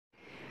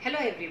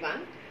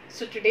everyone.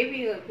 So today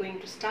we are going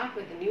to start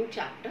with a new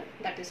chapter,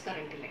 that is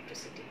current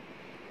electricity.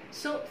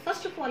 So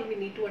first of all we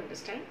need to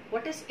understand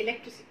what is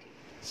electricity.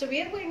 So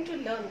we are going to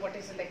learn what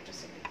is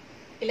electricity.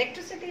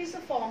 Electricity is a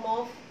form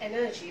of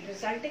energy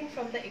resulting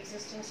from the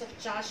existence of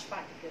charged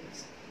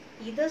particles,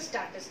 either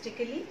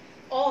statistically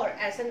or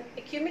as an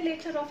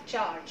accumulator of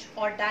charge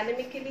or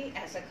dynamically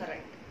as a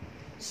current.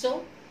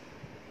 So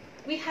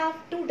we have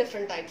two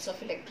different types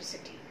of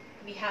electricity.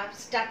 We have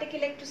static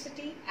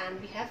electricity and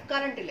we have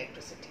current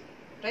electricity,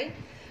 right?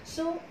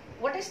 So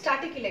what is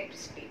static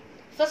electricity?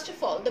 First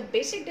of all, the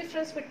basic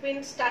difference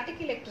between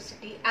static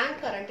electricity and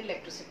current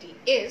electricity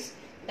is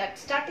that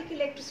static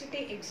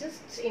electricity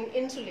exists in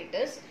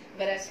insulators,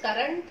 whereas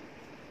current,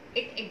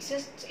 it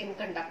exists in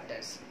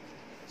conductors.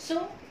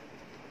 So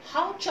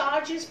how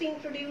charge is being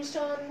produced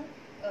on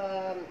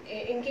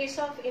in case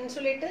of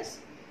insulators?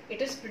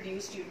 It is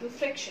produced due to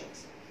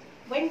frictions.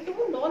 When two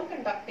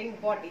non-conducting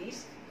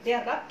bodies, they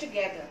are rubbed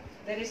together,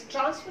 there is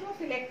transfer of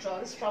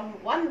electrons from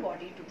one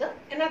body to the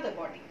another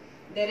body.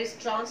 There is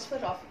transfer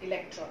of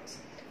electrons.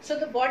 So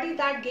the body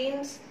that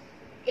gains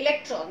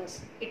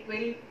electrons, it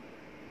will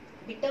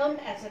be termed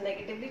as a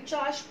negatively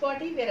charged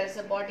body, whereas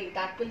the body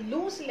that will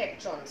lose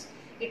electrons,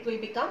 it will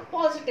become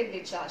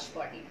positively charged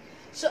body.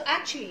 So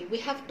actually we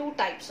have two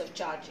types of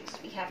charges.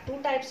 We have two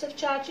types of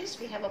charges.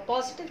 We have a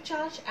positive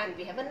charge and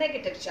we have a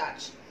negative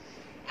charge.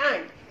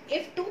 And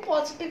if two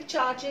positive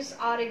charges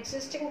are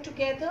existing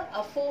together,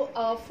 a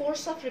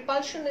force of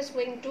repulsion is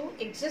going to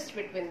exist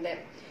between them.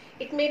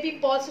 It may be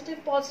positive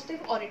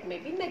or it may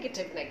be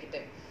negative.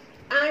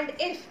 And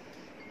if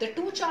the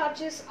two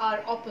charges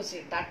are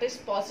opposite, that is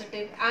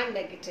positive and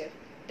negative,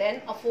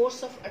 then a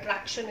force of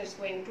attraction is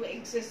going to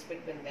exist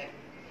between them.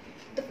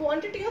 The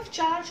quantity of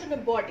charge on a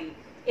body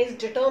is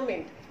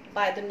determined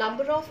by the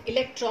number of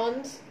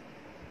electrons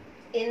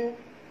in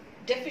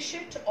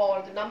deficit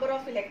or the number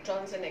of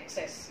electrons in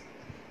excess.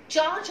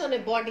 Charge on a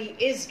body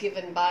is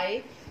given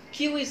by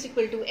Q is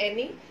equal to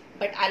Ne,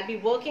 but I'll be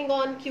working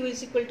on Q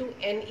is equal to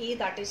Ne,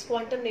 that is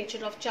quantum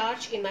nature of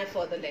charge, in my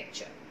further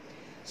lecture.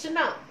 So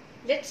now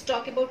let's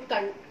talk about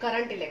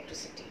current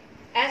electricity.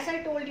 As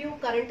I told you,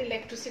 current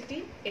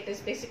electricity, it is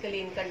basically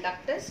in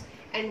conductors.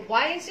 And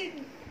why is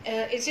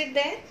it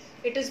there?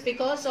 It is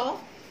because of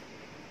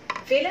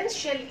valence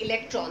shell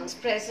electrons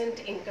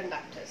present in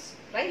conductors,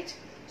 right?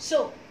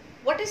 So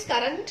what is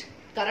current?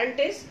 Current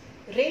is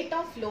rate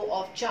of flow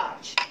of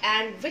charge.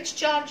 And which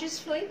charge is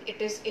flowing? It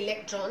is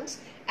electrons.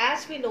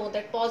 As we know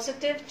that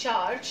positive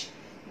charge,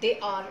 they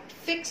are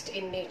fixed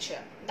in nature.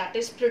 That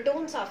is,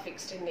 protons are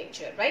fixed in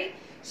nature, right?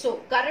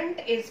 So current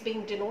is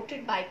being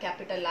denoted by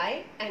capital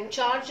I and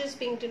charge is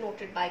being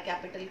denoted by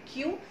capital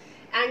Q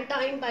and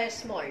time by a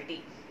small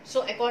d.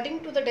 So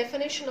according to the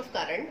definition of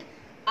current,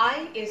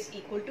 I is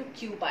equal to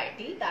Q by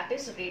T, that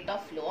is rate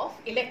of flow of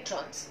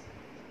electrons.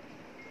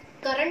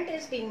 Current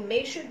is being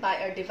measured by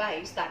a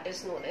device that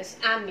is known as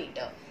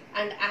ammeter,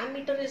 and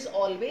ammeter is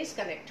always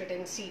connected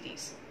in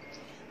series.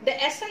 The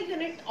SI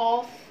unit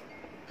of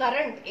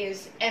current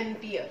is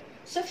ampere.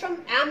 So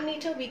from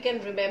ammeter we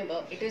can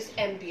remember it is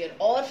ampere,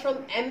 or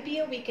from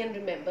ampere we can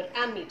remember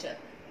ammeter.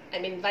 I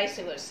mean vice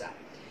versa.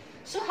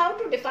 So how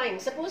to define?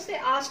 Suppose they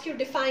ask you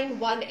define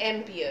 1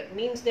 ampere,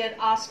 means they are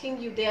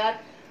asking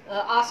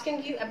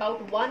you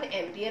about 1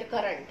 ampere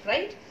current,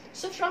 right?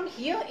 So from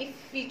here, if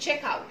we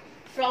check out,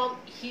 from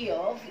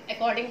here,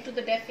 according to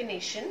the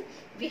definition,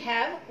 we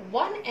have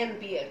 1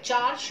 ampere.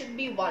 Charge should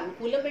be 1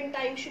 coulomb and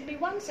time should be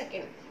 1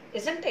 second,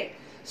 isn't it?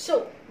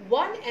 So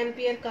 1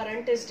 ampere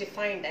current is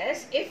defined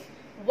as if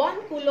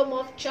 1 coulomb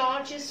of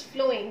charge is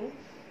flowing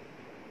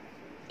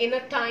in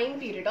a time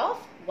period of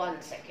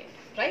 1 second,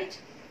 right?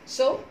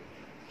 So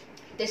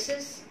this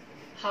is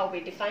how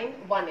we define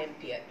 1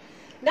 ampere.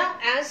 Now,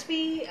 as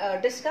we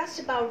discussed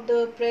about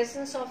the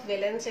presence of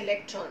valence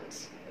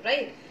electrons,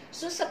 right?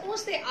 So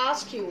suppose they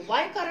ask you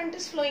why current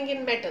is flowing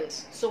in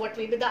metals. So what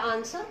will be the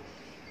answer?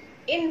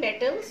 In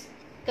metals,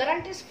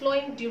 current is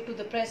flowing due to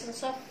the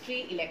presence of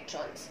free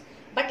electrons.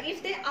 But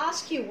if they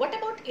ask you what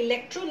about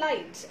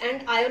electrolytes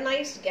and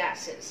ionized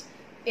gases?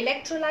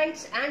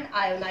 Electrolytes and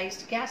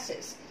ionized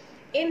gases.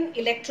 In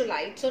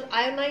electrolytes or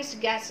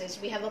ionized gases,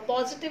 we have a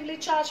positively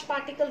charged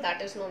particle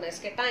that is known as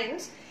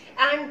cations,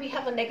 and we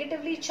have a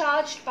negatively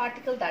charged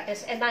particle that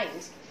is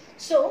anions.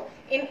 So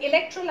in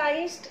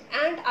electrolyzed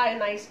and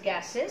ionized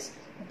gases,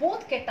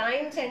 both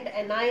cations and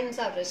anions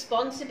are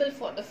responsible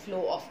for the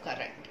flow of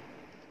current.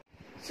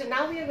 So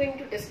now we are going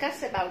to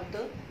discuss about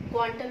the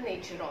quantum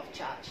nature of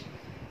charge.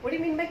 What do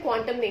you mean by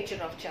quantum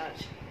nature of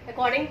charge?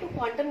 According to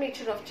quantum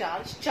nature of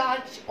charge,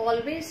 charge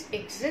always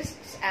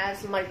exists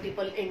as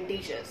multiple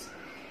integers.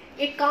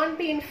 It can't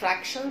be in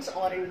fractions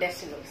or in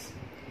decimals.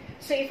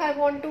 So if I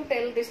want to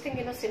tell this thing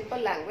in a simple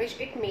language,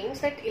 it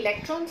means that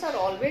electrons are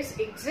always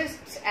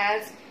exists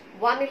as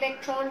 1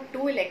 electron,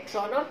 2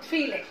 electron or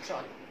 3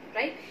 electron,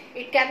 right?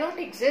 It cannot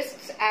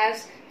exist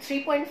as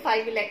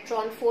 3.5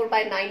 electron, 4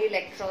 by 9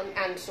 electron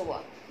and so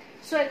on.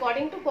 So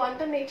according to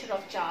quantum nature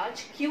of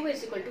charge, Q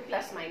is equal to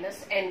plus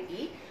minus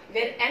Ne,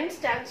 where n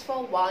stands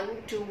for 1,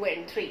 2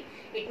 and 3.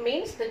 It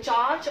means the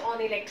charge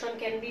on electron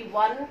can be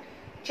 1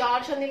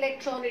 charge on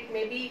electron, it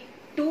may be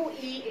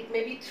 2e, it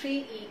may be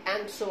 3e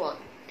and so on.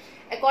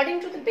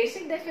 According to the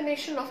basic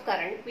definition of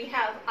current, we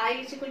have I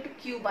is equal to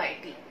Q by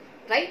T,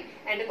 right?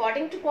 And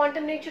according to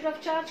quantum nature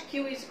of charge,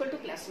 Q is equal to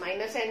plus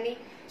minus Ne.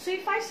 So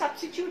if I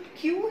substitute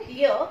Q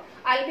here,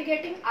 I'll be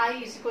getting I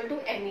is equal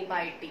to Ne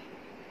by T,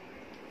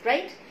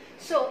 right?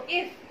 So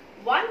if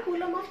 1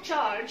 coulomb of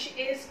charge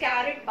is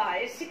carried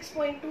by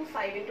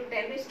 6.25 into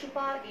 10 raised to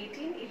power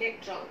 18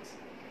 electrons,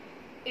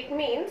 it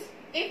means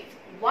if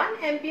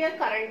 1 ampere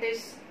current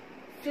is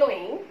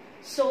flowing,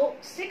 so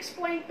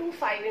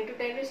 6.25 into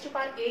 10 raised to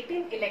power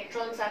 18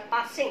 electrons are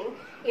passing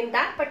in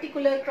that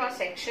particular cross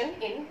section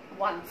in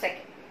 1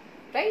 second,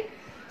 right?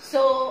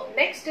 So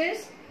next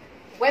is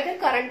whether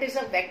current is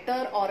a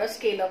vector or a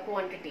scalar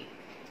quantity.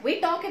 We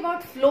talk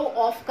about flow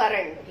of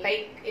current,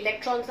 like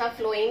electrons are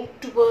flowing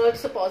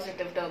towards the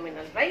positive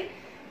terminal, right?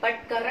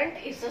 But current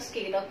is a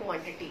scalar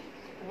quantity.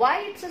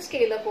 Why it's a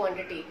scalar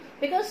quantity?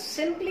 Because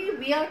simply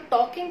we are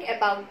talking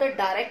about the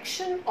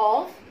direction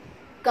of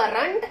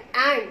current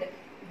and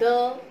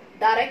the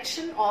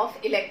direction of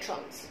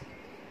electrons.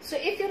 So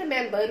if you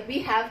remember, we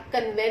have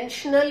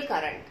conventional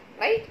current,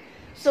 right?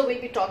 So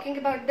we'll be talking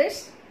about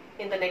this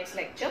in the next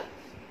lecture.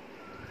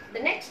 The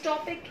next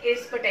topic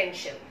is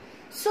potential.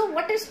 So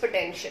what is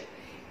potential?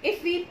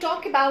 If we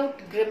talk about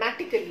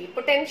grammatically,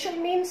 potential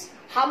means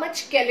how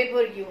much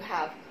caliber you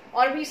have.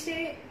 Or we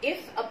say,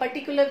 if a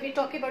particular, we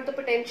talk about the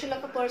potential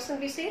of a person,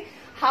 we say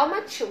how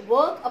much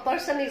work a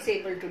person is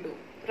able to do,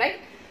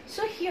 right?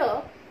 So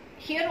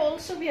here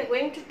also we are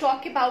going to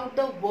talk about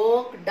the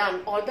work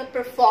done or the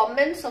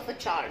performance of a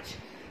charge.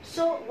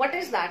 So what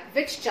is that?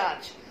 Which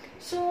charge?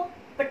 So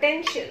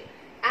potential.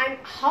 And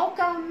how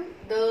come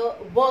the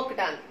work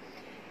done?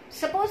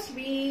 Suppose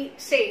we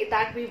say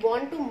that we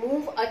want to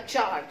move a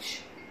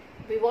charge.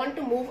 We want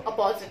to move a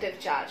positive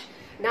charge.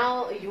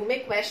 Now you may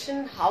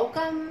question, how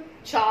come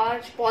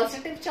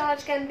positive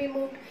charge can be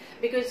moved?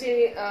 Because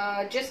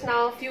just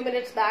now a few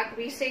minutes back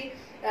we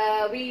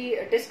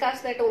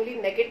discussed that only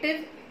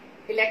negative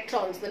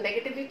electrons, the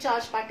negatively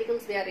charged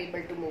particles, they are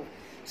able to move.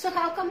 So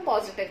how come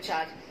positive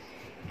charge?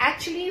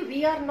 Actually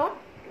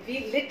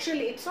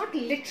it's not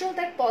literal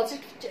that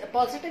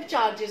positive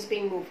charge is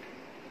being moved.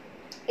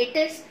 It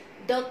is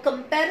the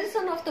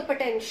comparison of the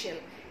potential.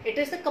 It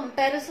is the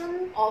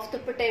comparison of the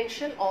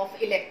potential of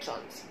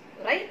electrons,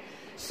 right?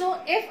 So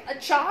if a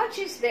charge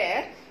is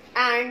there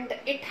and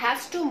it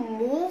has to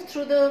move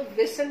through the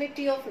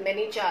vicinity of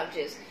many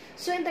charges.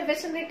 So in the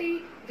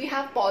vicinity we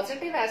have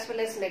positive as well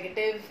as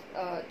negative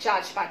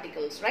charged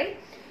particles, right?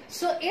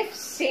 So if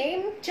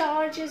same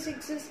charge is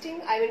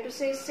existing, I mean to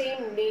say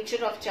same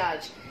nature of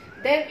charge,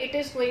 then it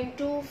is going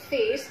to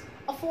face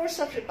a force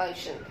of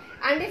repulsion.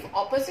 And if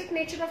opposite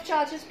nature of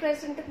charge is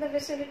present in the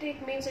vicinity,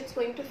 it means it's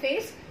going to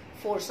face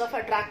force of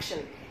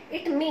attraction.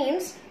 It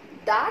means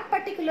that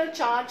particular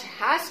charge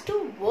has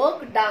to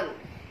work done.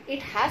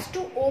 It has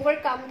to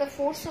overcome the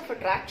force of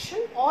attraction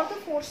or the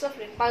force of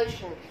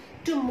repulsion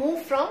to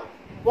move from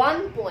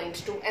one point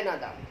to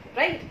another,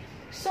 right?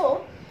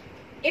 So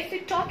if we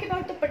talk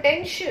about the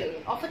potential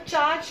of a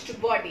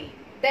charged body,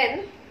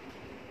 then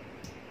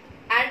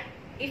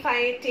if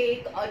I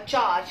take a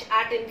charge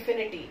at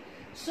infinity,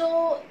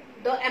 so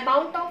the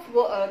amount of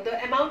work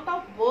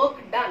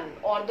done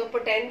or the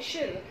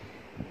potential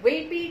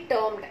will be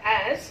termed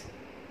as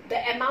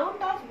the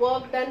amount of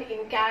work done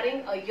in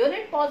carrying a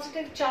unit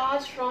positive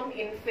charge from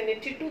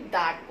infinity to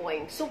that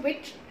point. So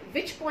which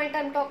point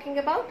I'm talking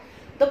about?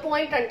 The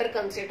point under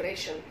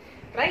consideration,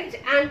 right?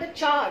 And the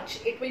charge,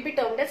 it will be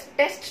termed as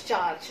test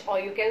charge, or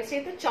you can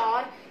say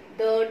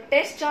the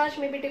test charge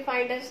may be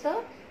defined as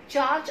the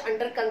charge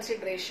under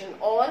consideration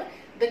or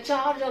the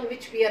charge on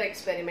which we are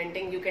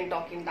experimenting. You can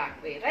talk in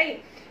that way,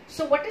 right?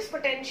 So what is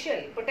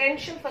potential?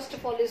 Potential first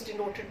of all is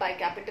denoted by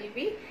capital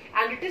V,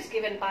 and it is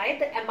given by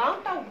the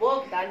amount of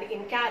work done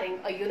in carrying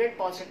a unit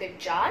positive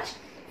charge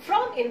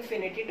from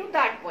infinity to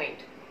that point,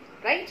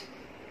 right?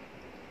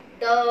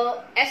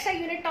 The SI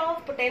unit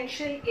of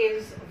potential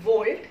is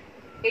volt.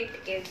 It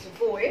is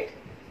volt,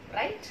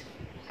 right?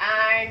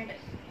 And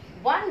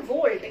 1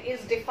 volt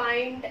is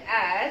defined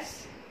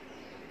as,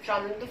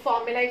 from the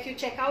formula if you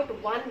check out,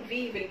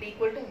 1V will be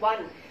equal to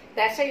 1.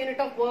 The SI unit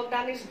of work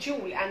done is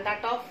joule and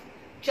that of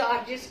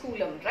charge is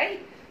coulomb, right?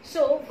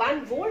 So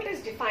 1 volt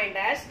is defined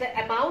as the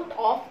amount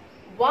of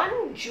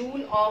 1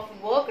 joule of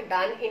work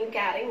done in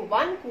carrying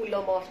 1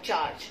 coulomb of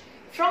charge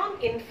from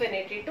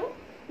infinity to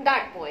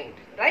that point,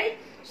 right?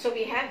 So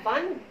we have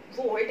 1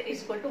 volt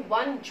is equal to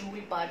 1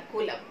 joule per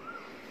coulomb.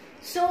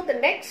 So the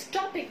next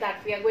topic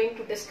that we are going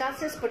to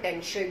discuss is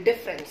potential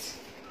difference.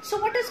 So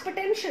what is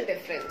potential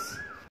difference?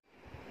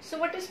 So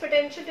what is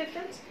potential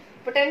difference?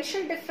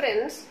 Potential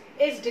difference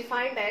is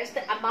defined as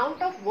the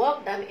amount of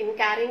work done in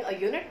carrying a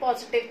unit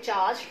positive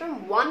charge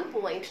from one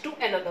point to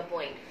another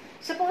point.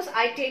 Suppose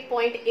I take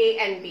point A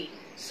and B.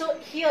 So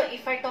here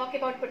if I talk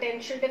about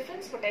potential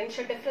difference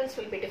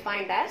will be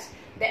defined as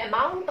the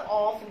amount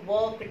of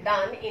work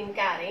done in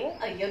carrying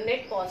a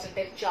unit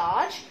positive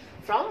charge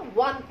from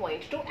one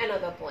point to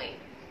another point,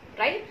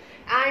 right?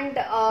 And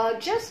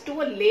just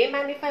to a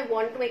layman, if I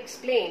want to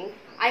explain,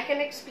 I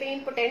can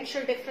explain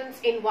potential difference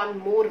in one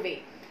more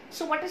way.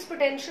 So what is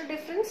potential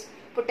difference?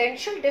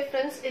 Potential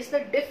difference is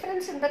the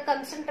difference in the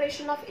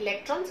concentration of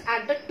electrons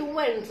at the two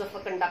ends of a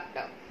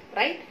conductor,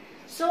 right?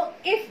 So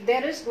if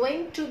there is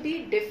going to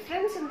be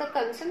difference in the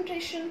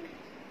concentration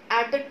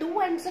at the two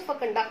ends of a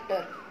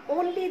conductor,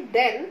 only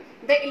then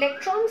the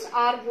electrons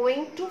are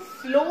going to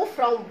flow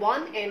from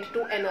one end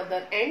to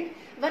another end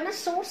when a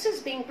source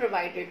is being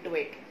provided to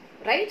it,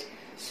 right?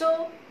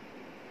 So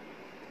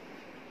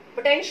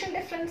potential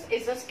difference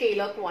is a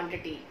scalar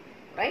quantity,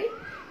 right?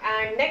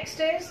 And next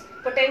is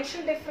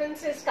potential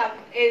difference is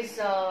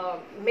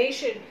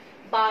measured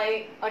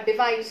by a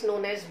device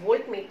known as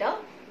voltmeter,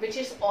 which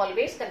is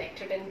always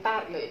connected in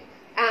parallel,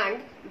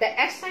 and the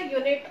SI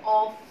unit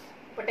of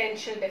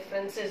potential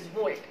difference is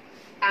volt.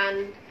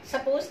 And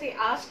suppose they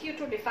ask you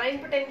to define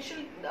potential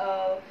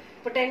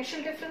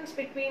difference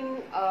between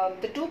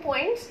the 2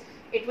 points,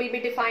 it will be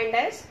defined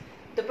as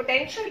the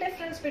potential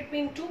difference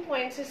between 2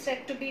 points is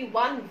said to be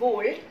 1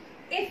 volt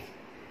if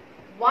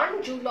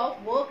 1 joule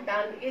of work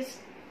done is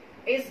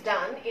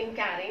done in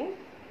carrying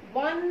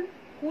 1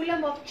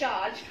 coulomb of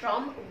charge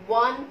from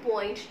one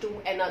point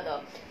to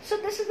another. So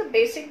this is the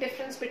basic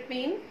difference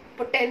between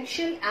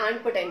potential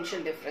and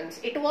potential difference.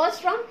 It was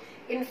from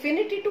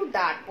infinity to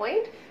that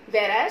point,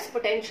 whereas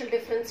potential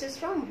difference is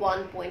from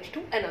one point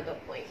to another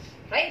point,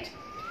 right?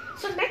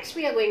 So next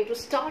we are going to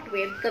start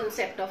with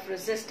concept of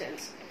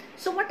resistance.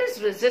 So what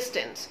is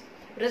resistance?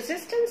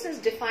 Resistance is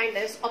defined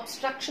as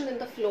obstruction in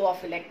the flow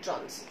of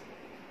electrons.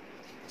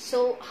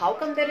 So how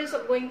come there is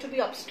going to be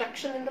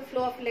obstruction in the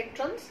flow of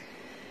electrons?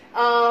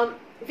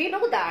 We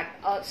know that,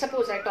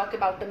 suppose I talk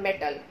about the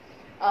metal.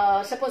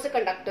 Suppose a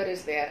conductor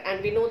is there,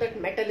 and we know that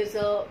metal is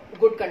a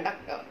good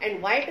conductor.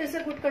 And why it is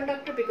a good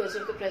conductor? Because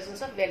of the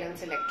presence of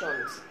valence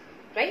electrons,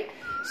 right?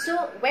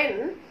 So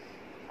when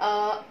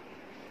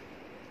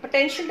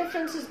potential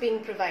difference is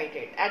being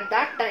provided, at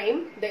that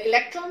time the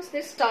electrons,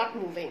 they start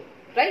moving,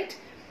 right?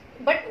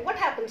 But what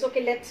happens?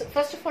 Okay, let's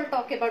first of all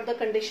talk about the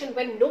condition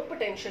when no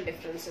potential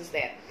difference is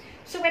there.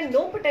 So when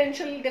no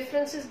potential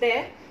difference is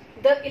there,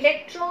 the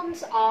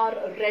electrons are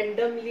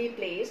randomly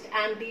placed,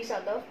 and these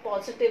are the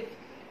positive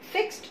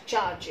fixed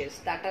charges,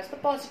 that is the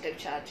positive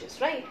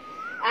charges, right?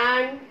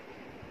 And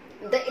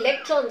the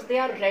electrons, they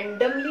are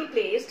randomly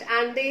placed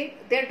and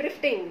they're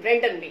drifting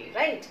randomly,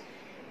 right?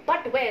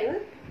 But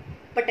when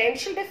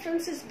potential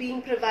difference is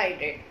being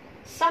provided,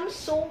 some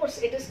source,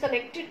 it is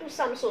connected to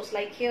some source,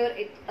 like here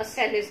a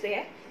cell is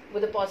there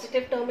with a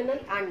positive terminal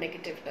and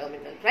negative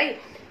terminal, right?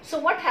 So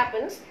what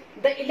happens?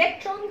 The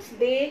electrons,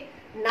 they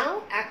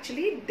now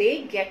actually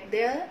they get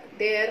their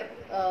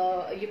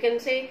you can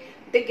say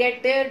they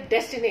get their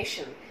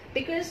destination,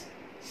 because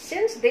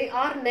since they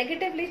are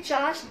negatively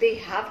charged, they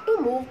have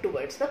to move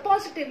towards the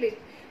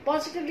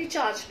positively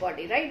charged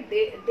body, right?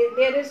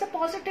 There is a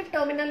positive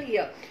terminal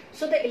here,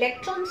 so the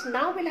electrons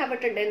now will have a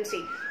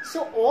tendency.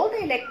 So all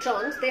the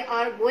electrons, they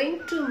are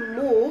going to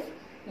move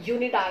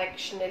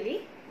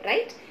unidirectionally,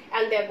 right?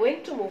 And they are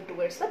going to move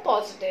towards the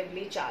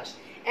positively charged.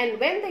 And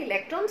when the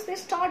electrons, they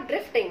start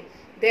drifting,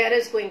 there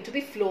is going to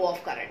be flow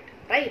of current,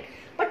 right?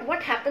 But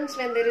what happens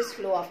when there is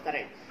flow of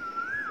current?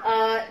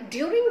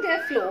 During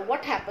their flow,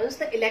 what happens?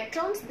 The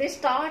electrons, they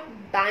start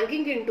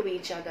banging into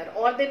each other,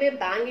 or they may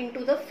bang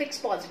into the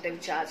fixed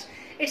positive charge.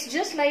 It's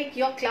just like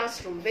your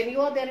classroom. When you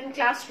are there in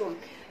classroom,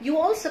 you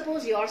all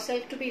suppose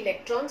yourself to be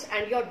electrons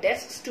and your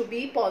desks to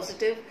be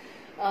positively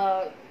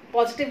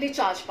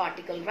charged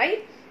particle,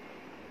 right?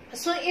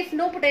 So if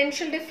no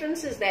potential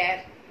difference is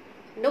there,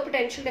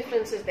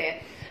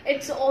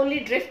 it's only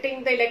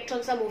drifting, the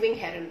electrons are moving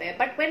here and there.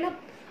 But when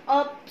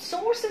a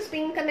source is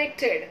being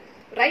connected,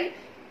 right,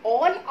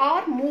 all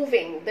are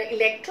moving, the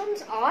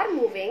electrons are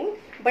moving,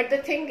 but the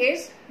thing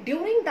is,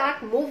 during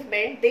that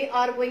movement, they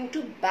are going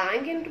to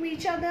bang into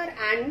each other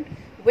and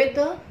with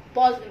the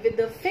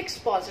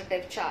fixed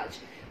positive charge.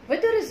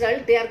 With the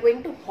result, they are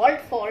going to halt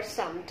for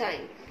some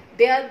time.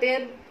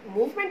 Their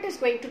movement is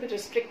going to be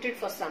restricted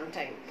for some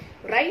time,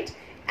 right?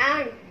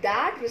 And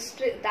that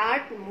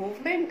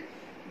movement,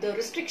 the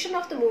restriction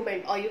of the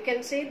movement, or you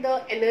can say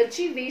the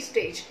energy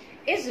wastage,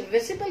 is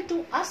visible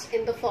to us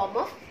in the form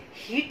of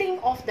heating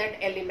of that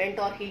element,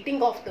 or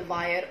heating of the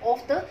wire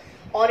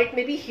or it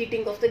may be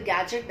heating of the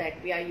gadget that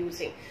we are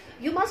using.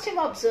 You must have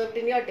observed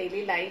in your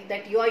daily life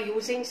that you are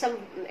using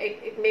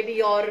it may be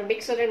your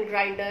mixer and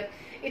grinder,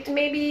 it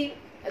may be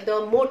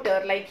the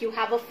motor, like you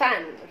have a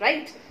fan,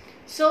 right?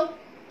 So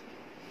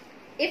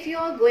if you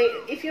are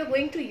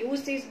going to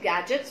use these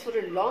gadgets for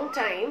a long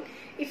time,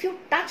 if you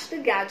touch the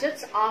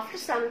gadgets, after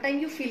some time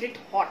you feel it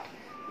hot.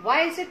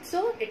 Why is it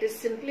so? It is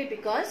simply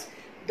because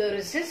the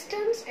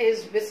resistance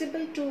is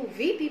visible to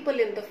we people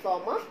in the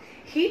form of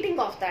heating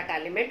of that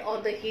element, or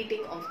the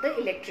heating of the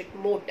electric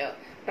motor,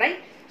 right?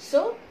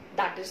 So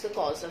that is the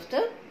cause of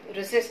the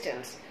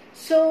resistance.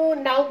 So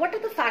now what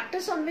are the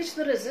factors on which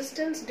the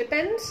resistance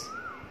depends?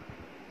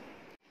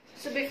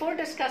 So before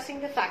discussing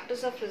the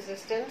factors of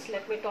resistance,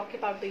 let me talk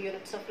about the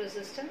units of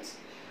resistance.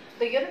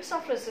 the units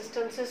of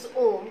resistance is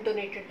ohm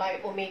denoted by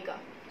omega.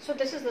 So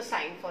this is the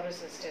sign for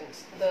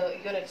resistance, the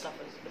units of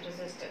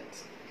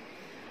resistance.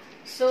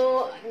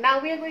 So now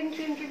we are going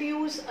to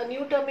introduce a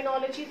new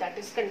terminology, that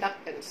is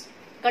conductance.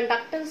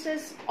 Conductance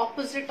is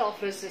opposite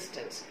of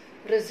resistance.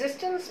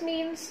 Resistance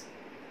means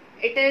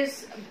it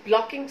is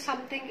blocking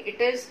something,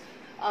 it is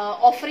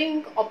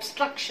offering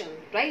obstruction,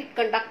 right?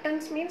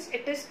 Conductance means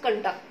it is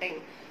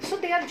conducting. So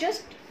they are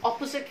just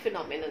opposite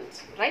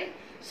phenomenons, right?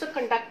 So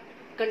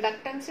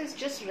conductance is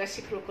just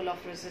reciprocal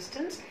of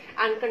resistance,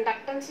 and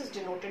conductance is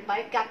denoted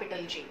by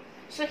capital G.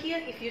 So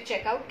here if you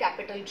check out,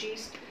 capital G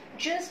is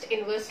just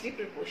inversely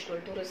proportional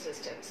to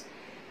resistance.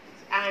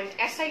 And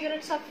SI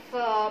units of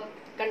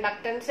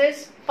conductance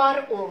is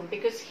per ohm,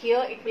 because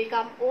here it will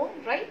come ohm,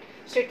 right?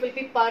 So it will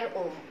be per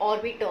ohm, or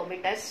we term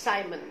it as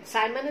Simon.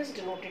 Simon is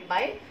denoted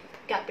by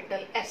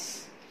capital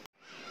S.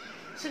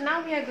 So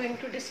now we are going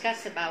to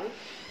discuss about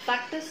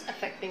factors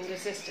affecting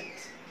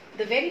resistance.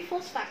 The very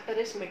first factor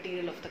is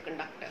material of the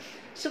conductor.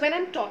 So when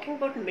I'm talking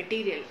about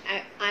material,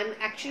 I'm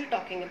actually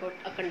talking about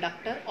a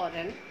conductor or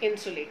an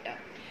insulator.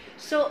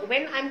 So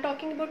when I'm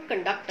talking about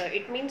conductor,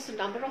 it means the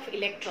number of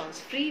electrons,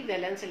 free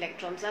valence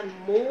electrons, are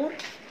more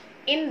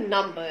in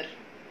number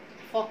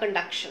for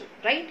conduction,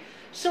 right?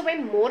 So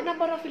when more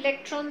number of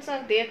electrons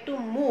are there to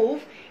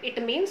move,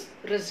 it means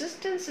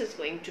resistance is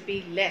going to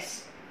be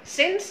less,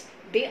 since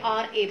they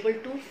are able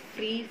to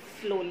free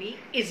flowly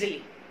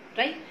easily,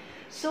 right?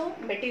 So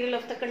material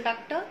of the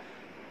conductor,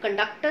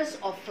 conductors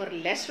offer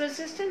less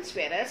resistance,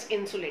 whereas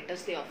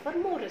insulators, they offer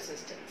more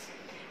resistance.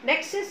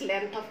 Next is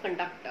length of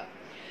conductor.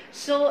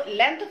 So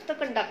length of the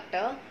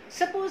conductor,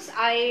 suppose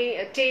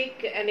I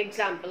take an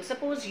example.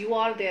 Suppose you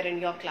are there in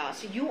your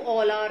class, you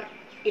all are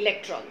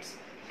electrons,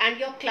 and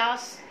your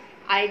class,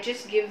 I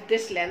just give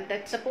this length,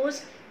 that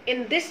suppose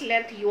in this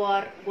length you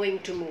are going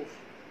to move,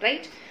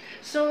 right?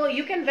 So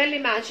you can well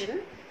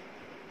imagine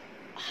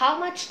how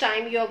much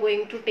time you are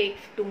going to take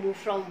to move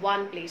from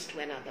one place to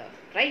another,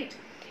 right?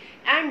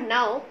 And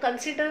now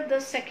consider the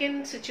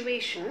second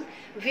situation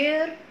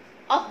where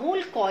a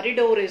whole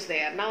corridor is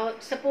there. Now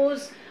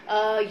suppose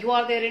you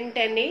are there in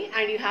 10A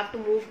and you have to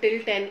move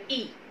till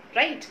 10E,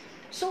 right?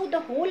 So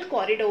the whole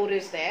corridor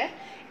is there,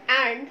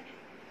 and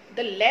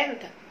the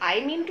length,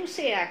 I mean to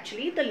say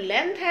actually, the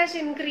length has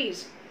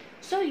increased.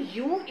 So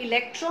you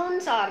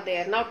electrons are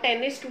there. Now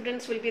 10A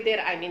students will be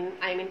there. I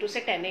mean to say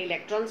 10A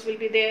electrons will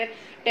be there.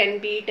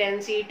 10B,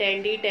 10C,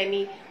 10D,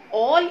 10E.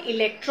 All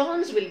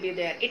electrons will be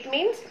there. It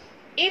means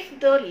if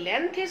the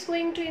length is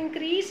going to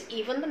increase,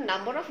 even the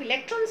number of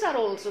electrons are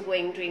also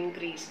going to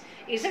increase,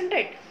 isn't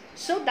it?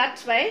 So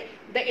that's why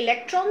the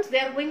electrons, they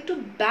are going to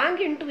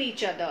bang into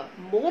each other.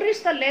 More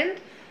is the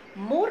length,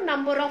 more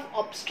number of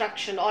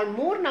obstruction or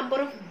more number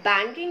of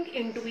banging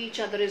into each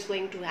other is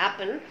going to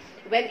happen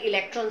when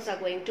electrons are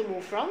going to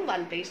move from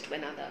one place to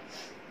another,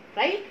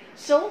 right?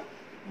 So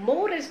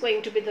more is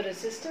going to be the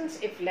resistance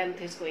if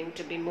length is going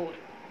to be more.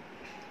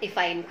 If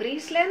I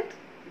increase length,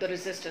 the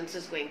resistance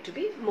is going to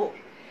be more.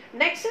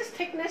 Next is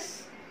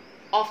thickness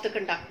of the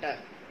conductor.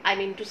 I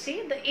mean to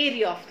say the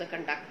area of the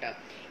conductor.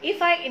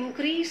 If I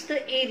increase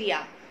the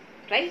area,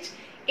 right?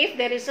 If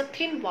there is a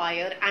thin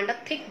wire and a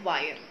thick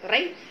wire,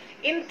 right?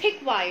 In thick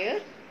wire,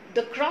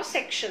 the cross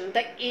section,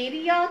 the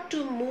area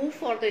to move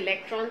for the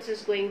electrons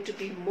is going to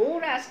be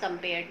more as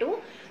compared to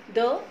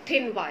the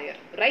thin wire,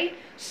 right?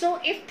 So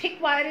if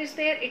thick wire is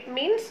there, it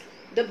means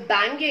the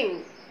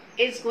banging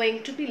is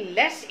going to be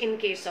less in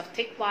case of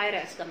thick wire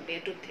as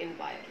compared to thin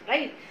wire,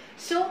 right?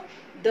 So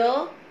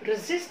the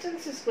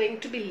resistance is going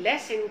to be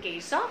less in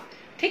case of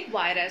thick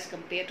wire as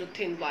compared to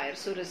thin wire.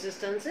 So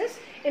resistance is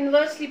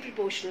inversely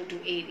proportional to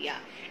area.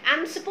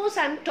 And suppose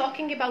I am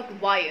talking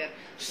about wire.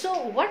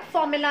 So what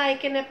formula I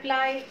can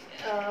apply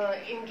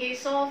in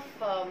case of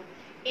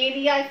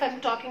area if I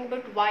am talking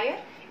about wire?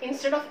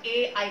 Instead of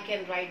A, I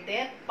can write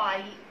there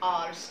pi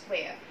r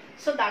square.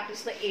 So that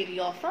is the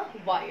area of a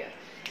wire.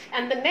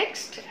 And the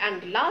next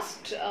and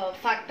last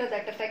factor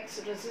that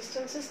affects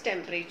resistance is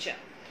temperature.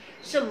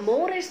 So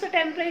more is the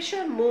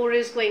temperature, more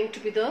is going to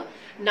be the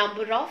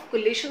number of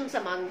collisions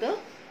among the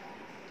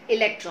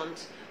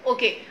electrons.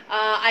 Okay,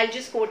 I'll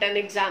just quote an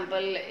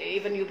example,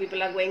 even you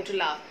people are going to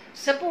laugh.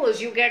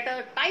 Suppose you get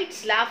a tight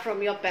slap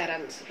from your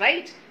parents,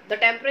 right? The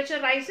temperature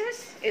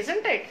rises,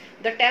 isn't it?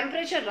 The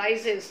temperature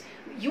rises.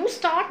 You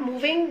start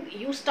moving,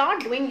 you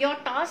start doing your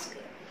task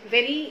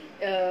very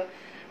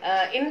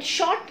in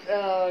short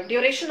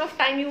duration of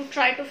time. You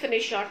try to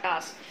finish your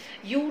task.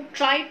 You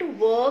try to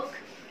work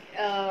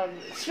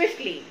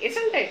swiftly,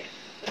 isn't it?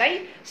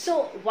 Right?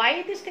 So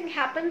why this thing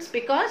happens?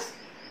 Because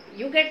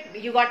you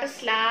got a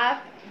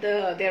slap,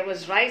 there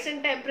was rise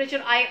in temperature,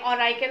 or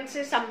I can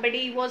say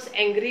somebody was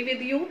angry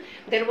with you,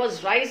 there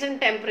was rise in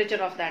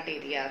temperature of that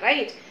area,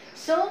 right?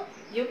 So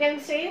you can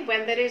say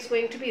when there is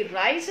going to be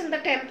rise in the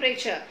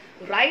temperature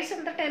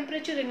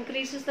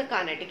increases the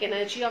kinetic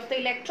energy of the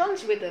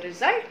electrons, with the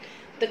result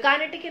the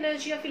kinetic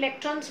energy of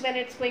electrons, when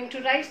it's going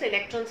to rise, the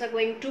electrons are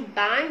going to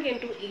bang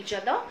into each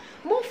other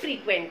more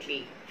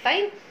frequently,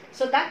 fine?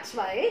 So that's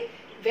why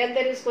when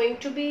there is going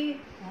to be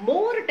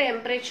more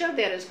temperature,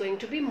 there is going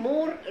to be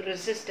more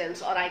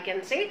resistance, or I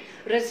can say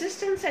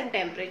resistance and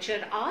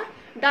temperature are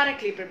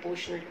directly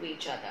proportional to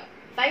each other.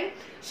 Fine.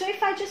 So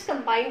if I just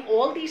combine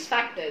all these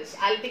factors,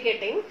 I'll be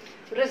getting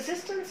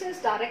resistance is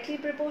directly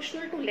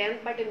proportional to length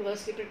but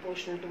inversely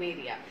proportional to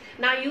area.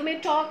 Now you may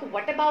talk,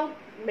 what about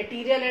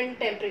material and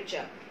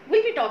temperature?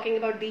 We'll be talking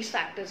about these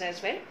factors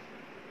as well.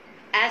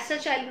 As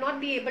such, I'll not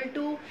be able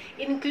to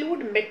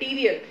include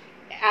material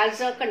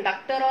as a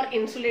conductor or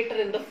insulator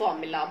in the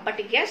formula.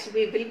 But yes,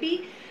 we will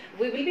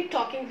be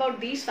talking about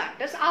these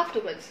factors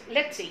afterwards.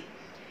 Let's see.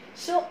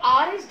 So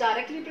R is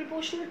directly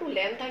proportional to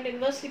length and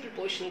inversely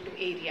proportional to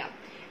area.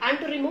 And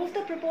to remove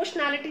the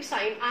proportionality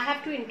sign, I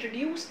have to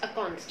introduce a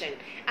constant.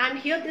 And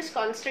here this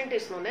constant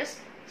is known as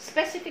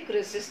specific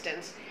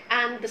resistance.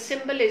 And the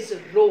symbol is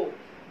rho.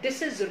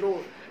 This is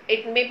rho.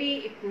 It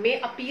may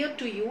appear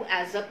to you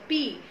as a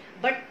P.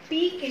 But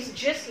P is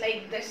just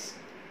like this.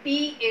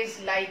 P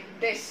is like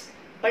this.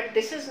 But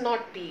this is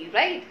not P,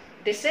 right?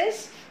 This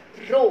is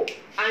rho.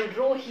 And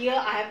rho here,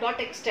 I have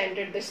not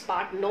extended this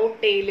part. No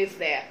tail is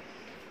there.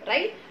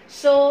 Right?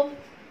 So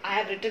I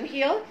have written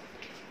here,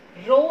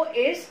 rho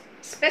is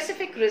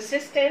specific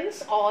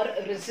resistance or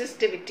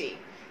resistivity.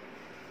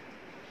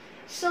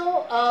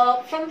 So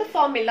from the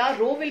formula,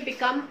 rho will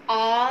become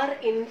R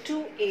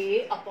into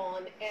A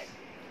upon L.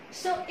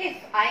 So if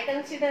I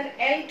consider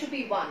L to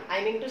be 1,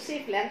 I mean to say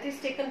if length is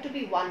taken to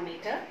be 1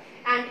 meter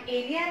and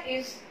area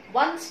is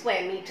 1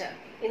 square meter,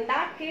 in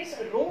that case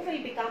rho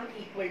will become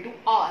equal to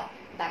R.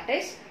 That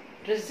is,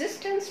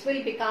 resistance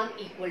will become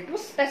equal to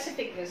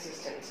specific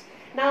resistance.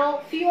 Now,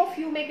 few of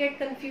you may get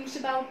confused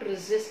about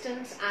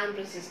resistance and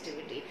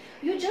resistivity.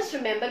 You just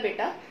remember,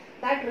 beta,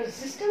 that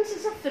resistance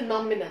is a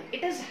phenomenon.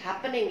 It is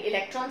happening.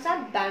 Electrons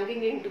are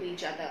banging into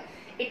each other.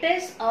 It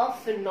is a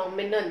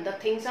phenomenon. The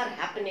things are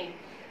happening.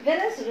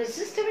 Whereas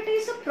resistivity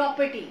is a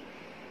property.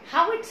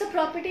 How it's a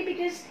property?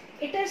 Because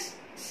it is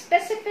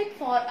specific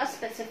for a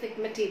specific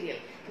material.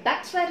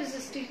 That's why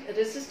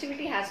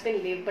resistivity has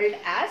been labeled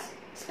as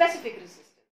specific resistance.